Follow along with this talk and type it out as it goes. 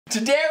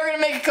Today we're going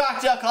to make a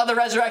cocktail called the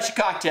Resurrection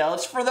Cocktail.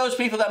 It's for those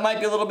people that might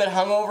be a little bit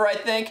hungover, I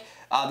think.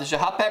 There's a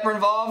hot pepper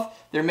involved.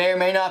 There may or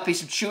may not be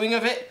some chewing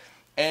of it.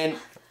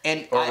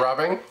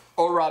 Rubbing.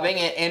 Or rubbing.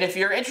 And if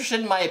you're interested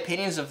in my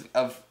opinions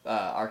of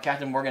our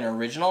Captain Morgan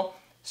original,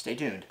 stay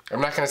tuned. I'm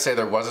not going to say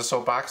there was a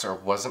soapbox or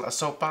wasn't a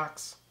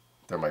soapbox.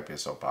 There might be a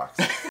soapbox.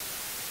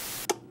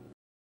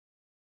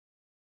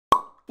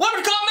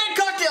 Welcome to Call Man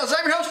Cocktails.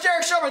 I'm your host,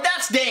 Derrick Schommer.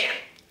 That's Dan.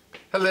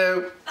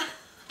 Hello.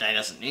 Dan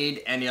doesn't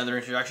need any other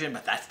introduction,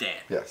 but that's Dan.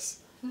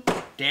 Yes.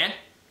 Dan,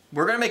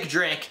 we're going to make a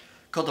drink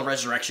called the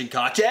Resurrection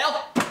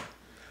Cocktail.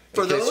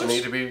 In case you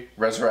need to be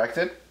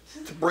resurrected.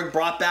 To bring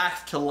brought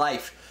back to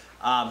life.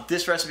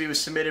 This recipe was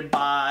submitted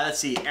by, let's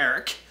see,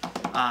 Eric.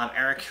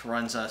 Eric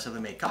runs Simply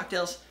Made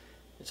Cocktails.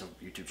 It's a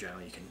YouTube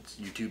channel. You can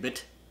YouTube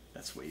it.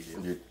 That's what you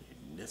do.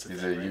 He's a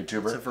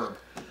YouTuber? It's a verb.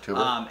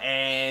 Tuber?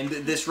 And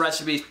this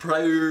recipe's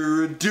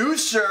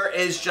producer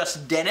is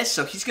just Dennis,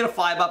 so he's going to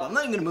fly up. I'm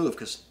not even going to move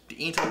because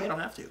Ian told me I don't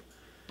have to.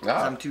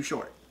 Ah. I'm too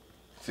short.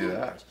 See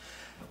that?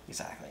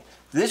 Exactly.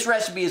 This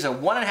recipe is a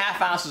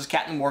 1.5 ounces of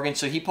Captain Morgan,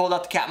 so he pulled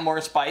out the Captain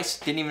Morgan spice.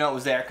 Didn't even know it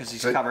was there because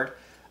he's covered.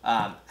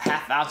 1/2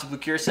 ounce of blue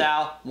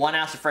curacao, 1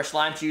 ounce of fresh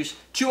lime juice,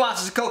 2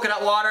 ounces of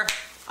coconut water.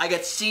 I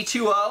got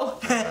C2O.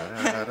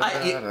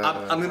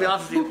 I'm going to be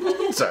honest with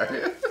you.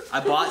 Sorry. I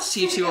bought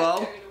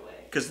C2O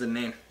because of the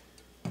name.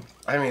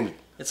 I mean,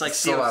 it's like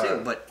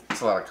CO2, but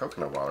it's a lot of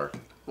coconut water.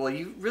 Well,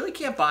 you really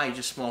can't buy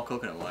just small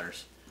coconut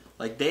waters.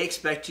 Like, they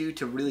expect you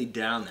to really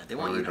down that. They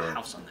want you to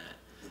house on that.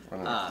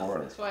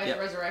 That's why it's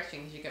resurrection,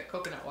 because you got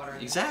coconut water in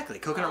it. Exactly.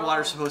 Coconut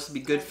water is supposed to be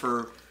good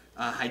for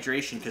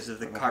hydration because of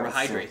the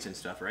carbohydrates and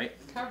stuff, right?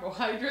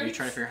 Carbohydrates? Are you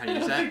trying to figure out how to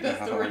use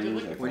that?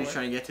 What are you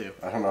trying to get to?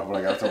 I don't know, but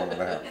I got someone in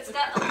that. It's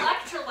got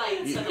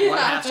electrolytes in it.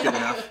 1/2's good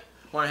enough.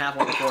 1/2,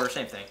 1/4,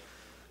 same thing.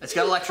 It's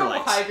got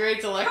electrolytes.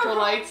 Carbohydrates,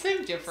 electrolytes,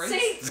 same difference.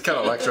 It's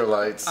got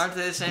electrolytes. Aren't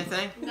they the same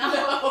thing?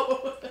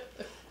 No.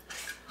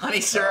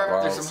 Honey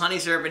syrup. There's some honey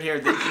syrup in here.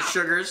 There's your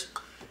sugars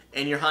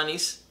and your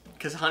honeys,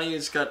 because honey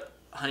has got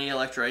honey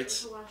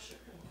electrolytes,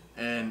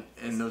 and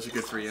those are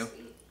good for you.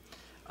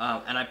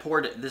 And I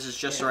poured it. This is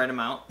just the right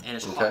amount, and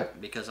it's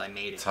hot because I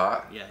made it. It's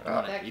hot?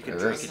 Yeah, you can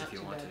drink it if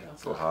you want to.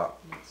 It's a little hot.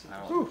 I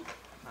don't know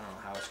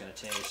how it's going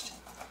to taste.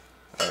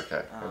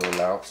 Okay, a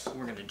little ounce.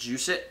 We're going to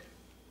juice it.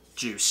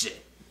 Juice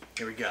it.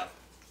 Here we go.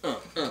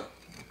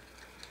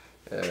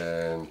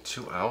 And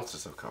 2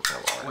 ounces of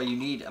coconut water. Well, you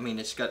need, I mean,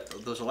 it's got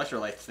those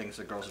electrolyte things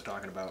the girls are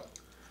talking about.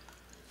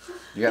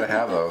 You gotta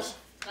have those.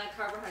 Not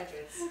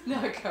carbohydrates.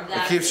 Not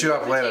carbohydrates. It keeps you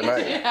up late at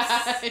night.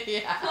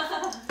 Yeah.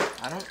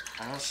 I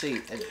don't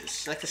see.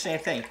 It's like the same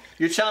thing.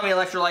 You're telling me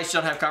electrolytes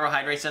don't have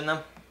carbohydrates in them?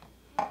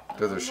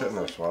 Dude, there's shit in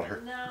this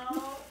water.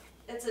 No,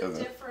 it's a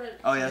different.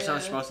 Oh yeah, that's how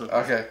it's supposed to look.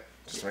 Okay,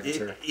 just making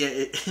sure.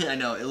 Yeah, I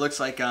know. It looks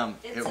like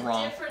It's it a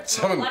wrong.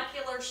 different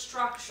molecular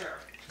structure.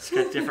 It's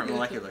got different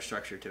molecular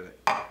structure to it.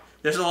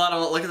 There's a lot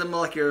of, look at the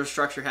molecular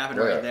structure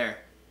happening right there.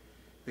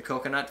 The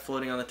coconut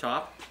floating on the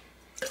top.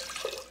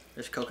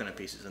 There's coconut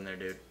pieces in there,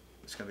 dude.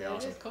 It's gonna be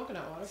awesome. It is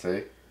coconut water.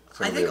 See?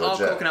 I think all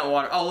coconut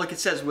water. Oh, look, it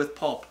says with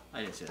pulp.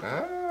 I didn't see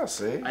that. Ah,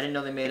 see? I didn't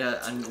know they made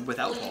a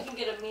without pulp. You can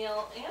get a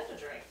meal and a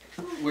drink.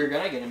 We're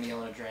gonna get a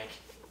meal and a drink.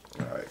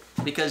 Alright.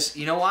 Because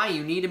you know why?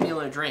 You need a meal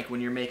and a drink when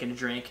you're making a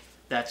drink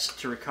that's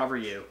to recover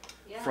you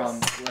from,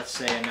 let's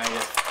say, a night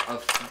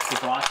of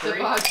debauchery.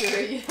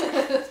 Debauchery.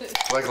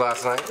 Like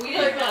last night? We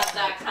didn't have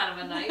that kind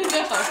of a night.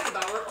 No.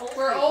 We're old.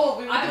 We're old.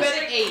 We went to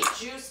bed at 8.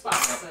 Juice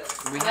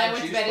boxes. We I had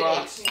went to juice bed at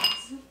box. 8.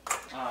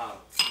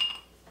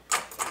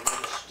 Let me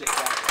just stick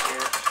that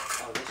here.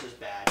 Oh, this is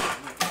bad. I'm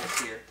gonna put this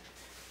here.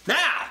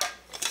 Now!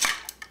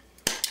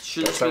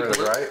 Should this be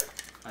everything blue? right?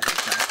 I think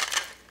so.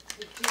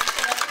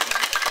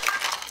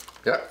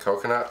 Yeah,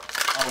 coconut.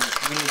 Oh,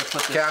 we need to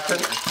put this Captain,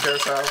 here.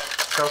 curacao,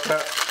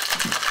 coconut.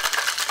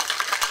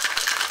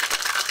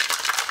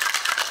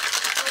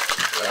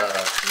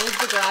 Move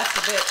the glass a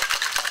bit.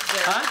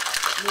 There. Huh?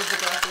 Move the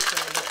glass this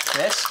way a bit.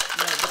 This?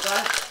 No, the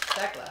glass.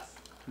 That glass.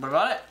 What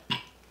about it?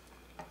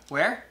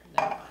 Where?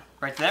 Never mind.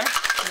 Right there? No.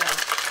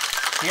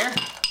 Here?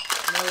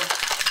 No.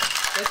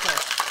 This way.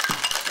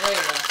 There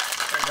you go.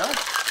 Really?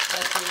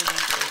 That's where you need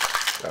to be.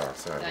 Oh,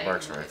 so it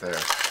marks right there.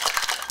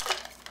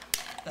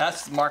 That's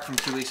the mark from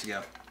 2 weeks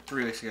ago.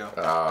 3 weeks ago.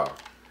 Oh.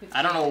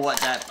 I don't know what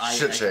that...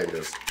 Shit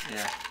changes.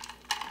 Yeah.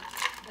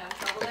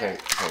 I can't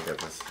get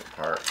this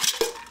apart.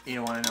 You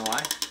don't want to know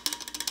why?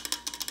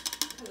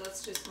 Because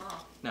that's too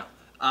small. No.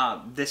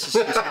 This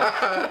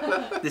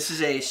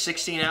is a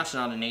 16 ounce,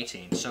 not an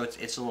 18, so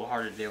it's a little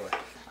harder to deal with.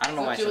 I don't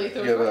know why. Julie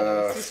thought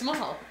it's too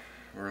small.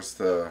 Where's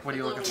the... What are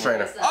you looking for?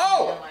 Strainer.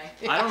 Oh!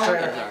 I don't know.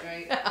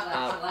 Strainer.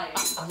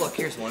 Oh, look,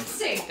 here's one.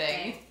 Same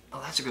thing.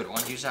 Oh, that's a good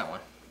one. Use that one.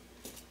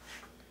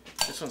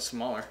 This one's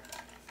smaller.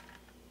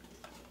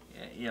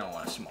 Yeah, you don't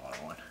want a smaller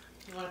one.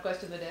 You want to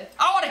question the day?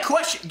 I want a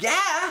question.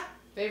 Yeah.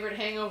 Favorite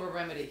hangover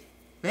remedy?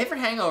 Favorite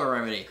hangover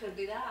remedy? Could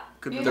be that.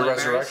 Could be The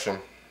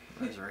resurrection.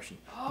 Resurrection.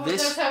 Oh, it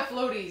does have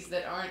floaties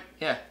that aren't.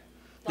 Yeah.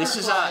 This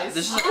is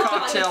a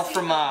cocktail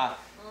from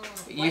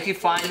you can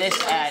find this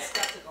at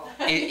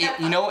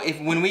You know,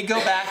 when we go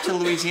back to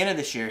Louisiana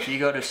this year, if you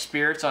go to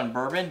Spirits on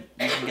Bourbon,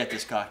 you can get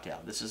this cocktail.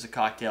 This is a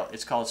cocktail.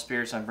 It's called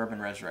Spirits on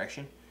Bourbon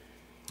Resurrection.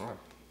 Oh.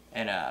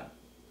 And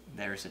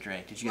there's the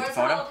drink. Did you get Where's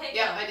the photo? jalapeno?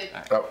 Yeah, I did. All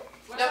right. Oh.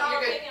 Where's No, the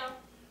you're good. jalapeno?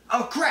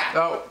 Oh crap!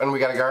 Oh, and we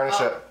gotta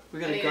garnish it. We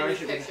I gotta need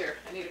garnish a it. picture.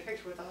 I need a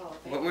picture with the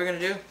jalapeno. What we're gonna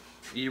do?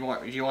 Do you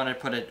want to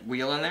put a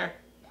wheel in there?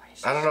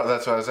 I don't know.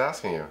 That's what I was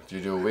asking you. Do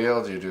you do a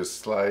wheel? Do you do a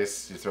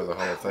slice? Do you throw the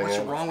whole thing What's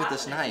in? wrong with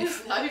this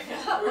knife? Knife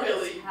is What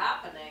really. is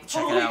happening?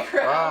 Check it Holy out.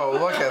 crap. Oh,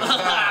 look at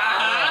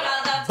that!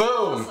 Oh, that's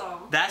Boom.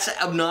 awesome. That's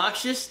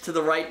obnoxious to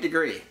the right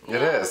degree.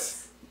 It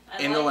is.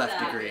 I In the like left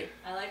that. degree.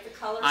 I like the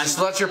color. Just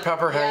let your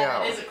pepper hang Yeah,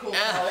 out. it is a cool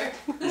Yeah. color.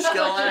 Just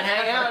gonna let it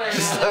hang out.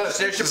 There's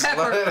your Just let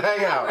pepper. it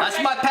hang out.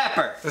 That's my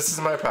pepper. This is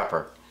my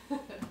pepper.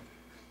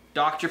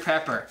 Dr.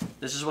 Pepper.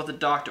 This is what the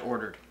doctor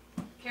ordered.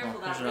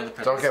 Careful, Oh, there's that another rim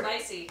pepper. Don't get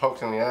spicy.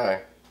 poked in the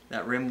eye.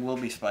 That rim will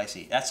be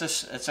spicy. That's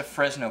a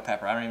Fresno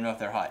pepper. I don't even know if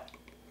they're hot.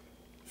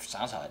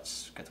 Sounds hot.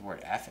 It's got the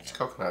word F in It's it.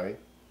 coconutty.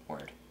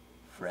 Word.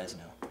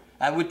 Fresno.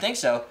 I would think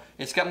so.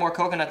 It's got more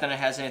coconut than it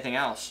has anything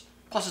else.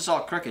 Plus, it's all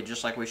crooked,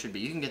 just like we should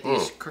be. You can get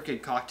these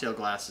crooked cocktail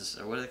glasses,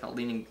 or what are they called?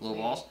 Leaning low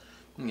balls.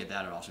 You can get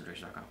that at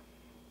awesomedrinks.com.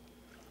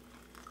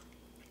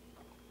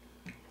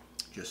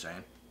 Just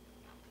saying.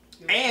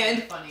 You look And-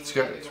 kinda funny It's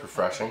when good, you it's do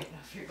refreshing.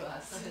 off your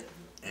glasses.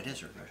 It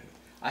is refreshing.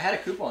 I had a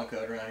coupon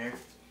code around here.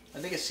 I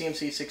think it's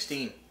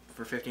CMC16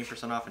 for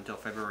 15% off until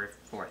February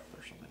 4th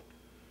or something.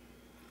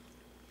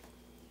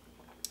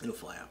 It'll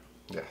fly out.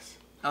 Yes.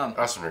 Um,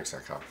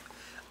 AwesomeDrinks.com.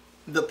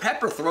 The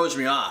pepper throws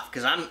me off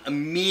because I'm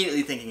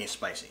immediately thinking it's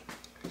spicy.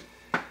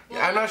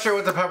 Yeah, I'm not sure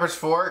what the pepper's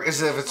for.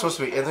 Is it if it's supposed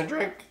to be in the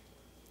drink?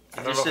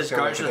 I It don't just know if says it's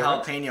gonna garnish make with a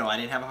difference. jalapeno. I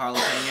didn't have a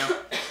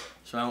jalapeno,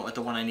 so I went with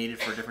the one I needed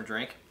for a different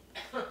drink.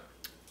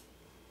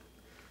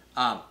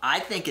 I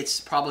think it's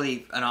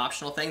probably an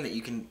optional thing that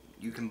you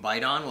can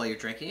bite on while you're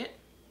drinking it.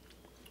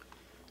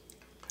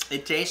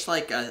 It tastes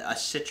like a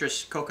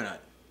citrus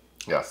coconut.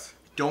 Yes.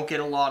 Don't get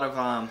a lot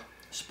of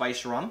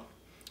spiced rum.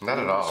 Not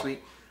A at little all.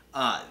 Sweet.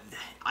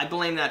 I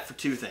blame that for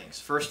two things.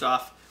 First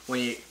off, when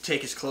you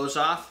take his clothes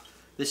off,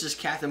 this is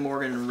Captain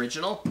Morgan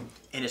Original,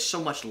 and it's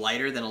so much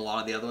lighter than a lot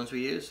of the other ones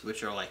we use,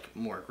 which are like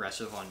more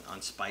aggressive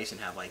on spice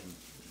and have like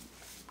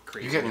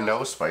crazy. You get notes.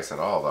 no spice at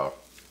all, though.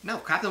 No,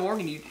 Captain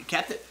Morgan,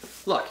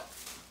 look.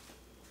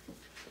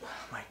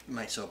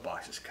 My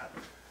soapbox is cut.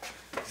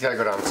 You gotta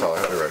go down and sell it.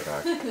 I'll be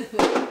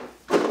right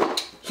back.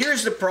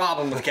 Here's the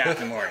problem with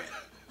Captain Morgan.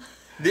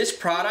 This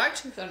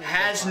product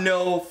has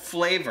no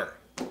flavor.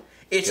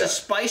 It's Yeah. a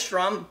spiced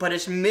rum, but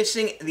it's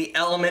missing the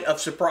element of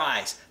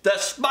surprise. The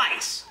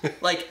spice.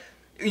 Like,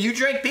 you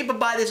drink, people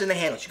buy this in the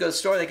handles. You go to the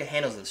store, they can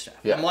handle this stuff.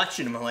 Yeah. I'm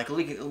watching them. I'm like,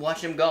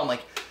 watching them go. I'm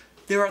like,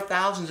 there are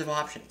thousands of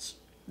options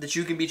that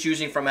you can be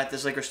choosing from at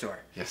this liquor store.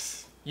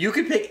 Yes. You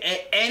could pick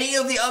any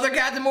of the other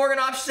Captain Morgan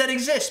options that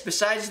exist,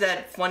 besides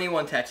that funny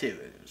one tattoo.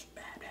 It was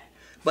bad.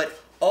 But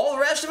all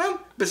the rest of them,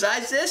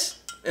 besides this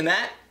and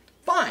that,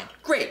 fine,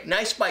 great,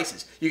 nice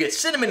spices. You get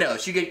cinnamon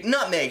notes, you get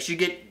nutmegs, you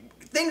get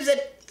things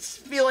that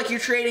feel like you're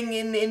trading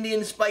in the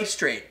Indian spice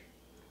trade.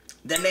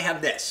 Then they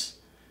have this.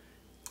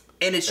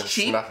 And it's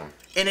cheap, nothing.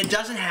 and it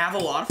doesn't have a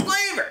lot of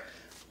flavor.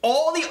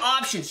 All the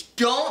options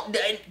don't...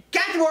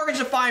 Captain Morgan's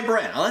a fine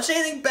brand. I'll not say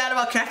anything bad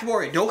about Captain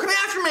Morgan. Don't come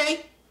after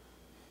me,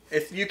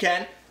 if you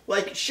can.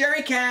 Like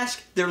Sherry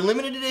Cask, they're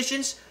limited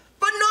editions,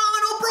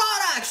 phenomenal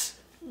products.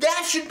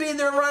 That should be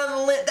their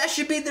that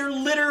should be their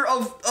litter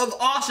of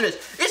awesomeness.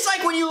 It's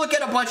like when you look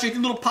at a bunch of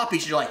little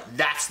puppies, you're like,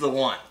 that's the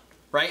one,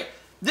 right?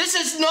 This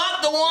is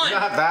not the one.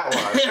 Not that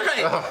one.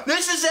 Right. Ugh.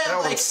 This is That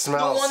one like the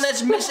smells. one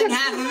that's missing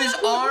half of his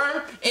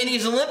arm and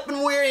he's limp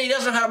and weird and he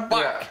doesn't know how to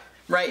bark. Yeah.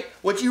 Right?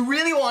 What you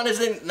really want is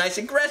the nice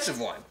aggressive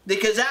one.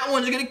 Because that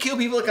one's gonna kill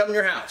people that come in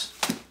your house.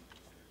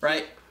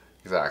 Right?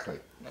 Exactly.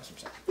 That's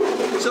what I'm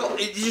saying. So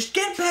just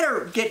get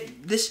better.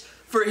 Get this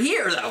for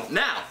here though.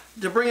 Now,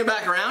 to bring it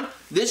back around,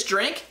 this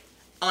drink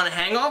on a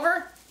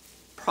hangover,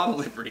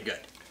 probably pretty good.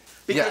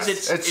 Because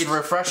Yes. It's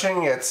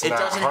refreshing. It's it not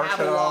doesn't harsh have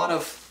at a lot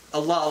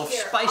all. of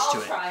Here, spice I'll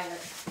to it. try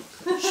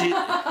it. You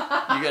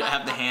gotta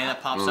have the hand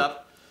that pops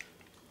up.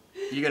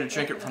 You gotta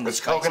drink it from the It's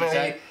spicy coconutty.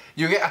 side.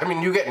 You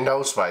get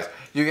no spice.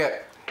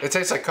 It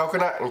tastes like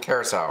coconut and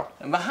curacao.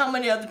 But how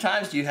many other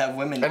times do you have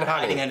women And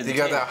hiding honey. under the You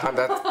got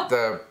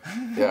table?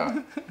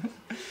 yeah.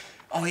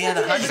 Oh yeah,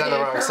 the honey. It's on the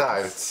wrong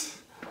side.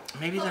 It's,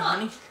 Maybe the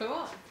honey. Come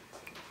on.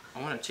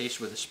 I want to taste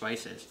where the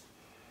spice is.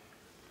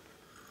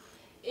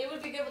 It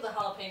would be good with a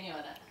jalapeno in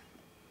it.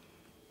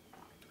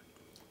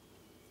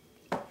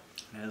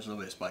 There's a little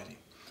bit of spicy.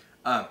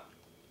 Now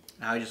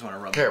I just want to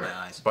rub it here, in my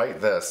eyes.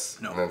 bite this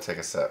No. and then take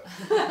a sip.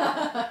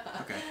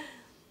 Okay.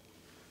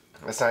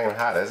 It's not even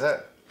hot, is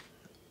it?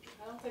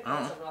 I don't think I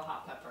don't that's a real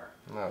hot pepper.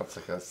 No, it's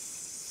like a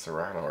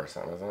serrano or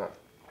something, isn't it?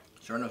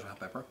 Sure knows hot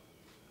pepper.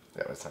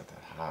 Yeah, but it's not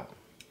that hot.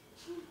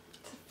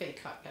 It's a fake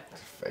hot pepper.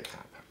 Fake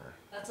hot pepper.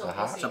 That's Is a it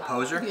hot? It's a hot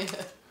poser. pepper.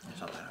 Yeah.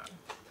 It's not that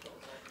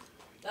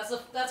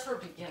hot. That's for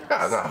beginners.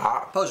 Yeah, it's not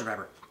hot. Poser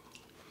pepper.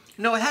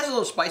 No, it has a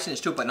little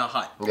spiciness to it, but not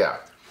hot. Yeah.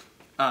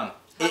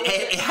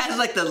 It has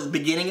like the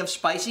beginning of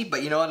spicy,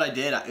 but you know what I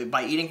did?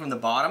 By eating from the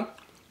bottom,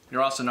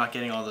 You're also not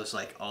getting all those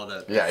all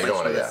the Yeah, you don't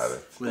want to.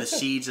 with the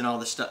seeds and all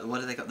the stuff. What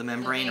do they call the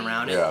membrane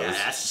around it? Yeah,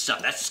 That's the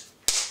stuff. That's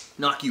just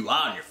knock you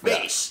out on your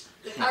face.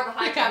 The The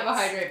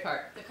carbohydrate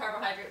part. The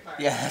carbohydrate part.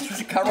 Yeah, that's what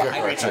the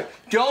carbohydrates are.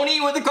 Don't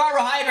eat what the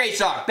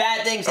carbohydrates are.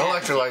 Bad things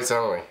happen. Electrolytes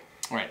only.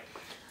 Right.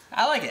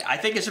 I like it. I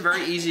think it's a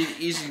very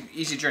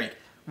easy drink.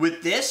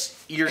 With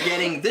this, you're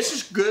getting, this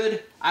is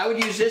good. I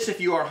would use this if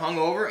you are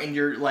hungover and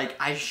you're like,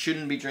 I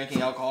shouldn't be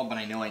drinking alcohol, but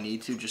I know I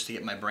need to just to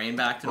get my brain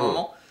back to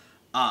normal.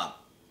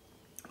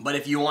 But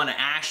if you want an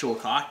actual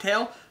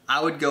cocktail,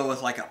 I would go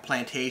with like a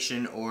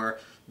plantation or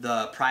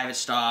the private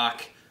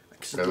stock.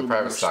 Yeah, the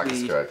private stock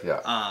is good,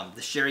 yeah.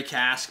 The sherry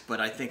cask, but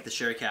I think the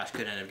sherry cask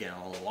could end up getting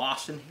a little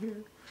lost in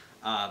here.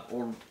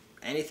 Or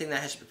anything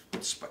that has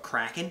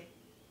Kraken.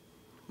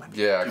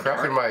 Yeah,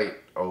 Kraken might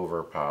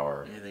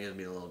overpower. I think it'd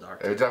be a little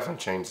dark. It would definitely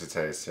change the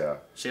taste, yeah.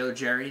 Sailor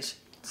Jerry's.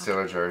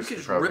 Sailor Jerry's You could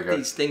just probably rip good.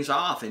 these things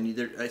off,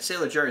 and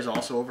Sailor Jerry's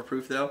also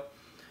overproof though.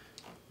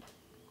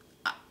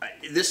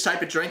 This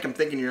type of drink, I'm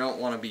thinking you don't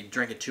want to be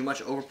drinking too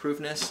much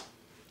overproofness.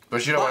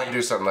 But you don't want to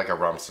do something like a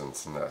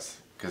Rumsen's in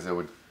this, because it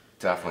would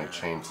definitely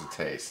change the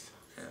taste.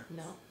 Yeah.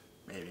 No.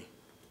 Maybe.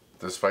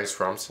 The spiced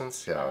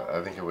Rumsen's? Yeah,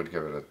 I think it would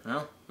give it a...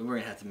 No, we're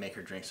gonna have to make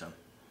her drink some.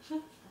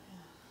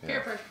 Peer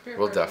pressure. Peer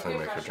We'll pressure. definitely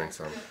make her drink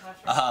some.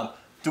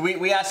 Do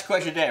we asked the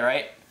question today,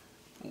 right?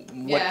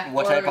 Yeah,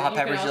 What or type of hot you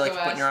can peppers do you like to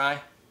also put in your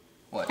eye?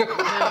 What?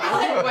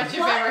 What's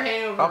your favorite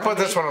hangover? I'll put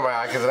this one in my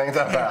eye, because it ain't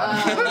that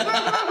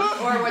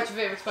bad. Or what's your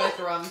favorite spice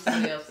rum?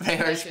 Somebody else.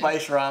 Favorite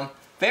spice rum.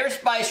 Favorite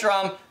spice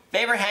rum.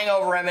 Favorite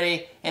hangover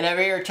remedy. And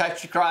every year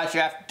touch your crotch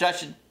after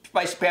touching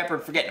spicy pepper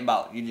and forgetting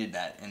about you did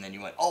that, and then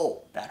you went,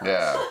 oh, that hurts.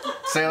 Yeah.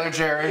 Sailor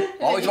Jerry.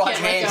 Always You watch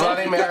can't let hands. go.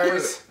 Bloody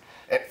Marys.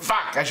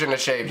 Fuck, I shouldn't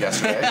have shaved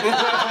yesterday.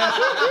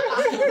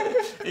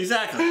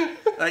 Exactly.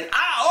 Like,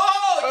 oh,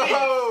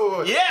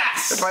 Oh!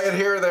 yes! If I had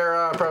hair there,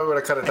 I probably would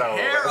have cut it down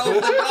a Hair little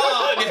of the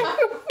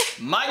dog.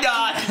 My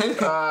God.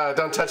 bit.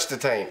 Don't touch the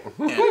taint.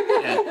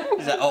 Yeah.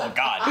 Is that, oh,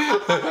 God.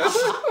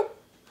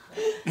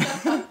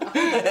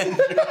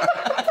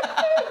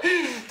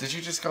 Did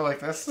you just go like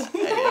this?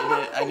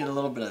 I did a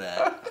little bit of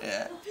that.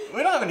 Yeah.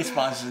 We don't have any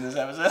sponsors in this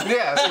episode.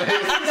 Yes.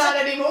 Not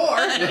anymore.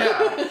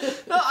 Yeah.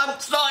 No, I'm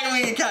stalling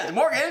we can cut.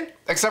 Morgan.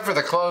 Except for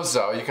the clothes,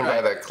 though. You can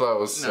buy that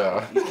clothes.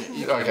 No,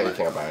 Okay, you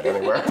can't buy it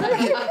anywhere.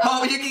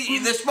 Oh, you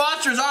can. The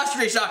sponsor is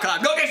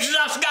ostrich.com. Go get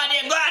yourself some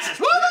goddamn glasses.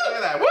 Woo!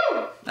 Look at that.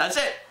 Woo! That's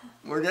it.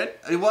 We're good.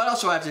 What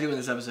else do I have to do in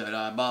this episode?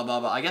 Blah, blah,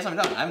 blah. I guess I'm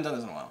done. I haven't done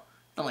this in a while.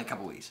 Done like a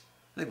couple weeks.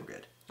 I think we're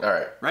good. All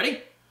right.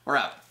 Ready? We're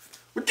out.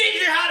 We're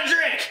teaching you how to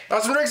drink.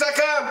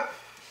 AwesomeDrinks.com.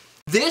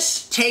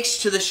 This takes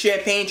to the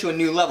champagne to a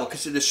new level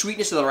because the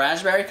sweetness of the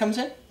raspberry comes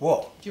in.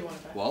 Whoa. Do you want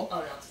to try? Whoa. Oh,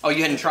 no. Oh,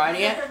 you hadn't tried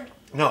it yet?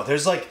 No,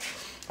 there's like,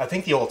 I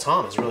think the Old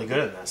Tom is really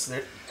good in this.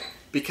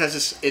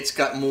 Because it's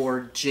got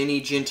more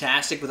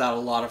gin-tastic without a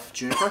lot of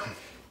juniper.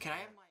 Can I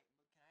have